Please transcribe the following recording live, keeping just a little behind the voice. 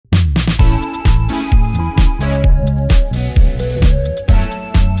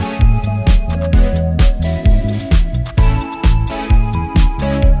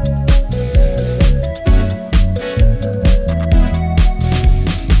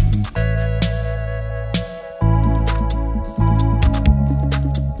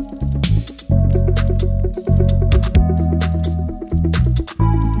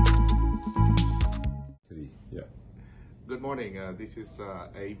This is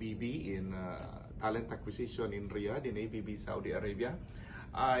ABB in talent acquisition in Riyadh, in ABB, Saudi Arabia.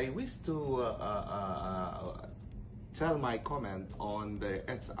 I wish to tell my comment on the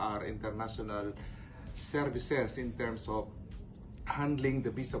HR international services in terms of handling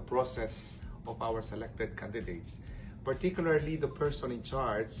the visa process of our selected candidates. Particularly the person in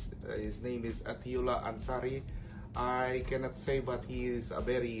charge, his name is Atiullah Ansari. I cannot say, but he is a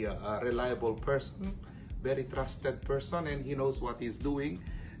very reliable person, very trusted person, and he knows what he's doing.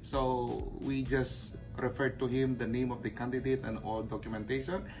 So we just referred to him the name of the candidate and all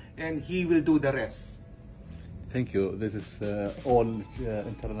documentation, and he will do the rest. Thank you. This is all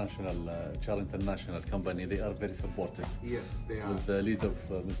international, Char International company. They are very supportive. Yes, they are. With the lead of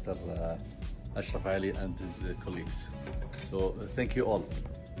Mr. Ashraf Ali and his colleagues. So thank you all.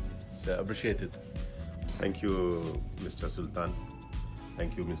 It's appreciated. Thank you, Mr. Sultan.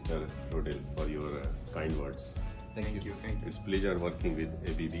 Thank you, Mr. Rodel, for your kind words. Thank you. It's a pleasure working with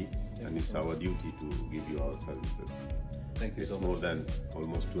ABB, and it's our duty to give you our services. Thank you it's so much. More than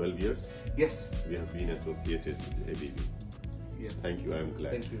almost 12 years. Yes. We have been associated with ABB. Yes. Thank you. I am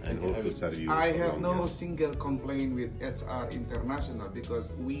glad. Thank you. And hope to serve you. I have for no long years. single complaint with HR International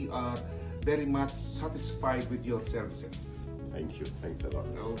because we are very much satisfied with your services. Thank you. Thanks a lot.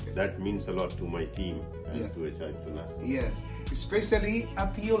 Okay. That means a lot to my team and Yes. to HR International. Yes, especially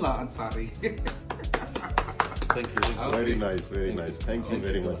Atiullah Ansari. Thank you. Very nice. Very nice. Thank you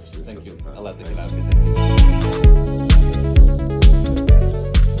very so much. Thank Mr. you. Sultan. Allah take Thanks. care.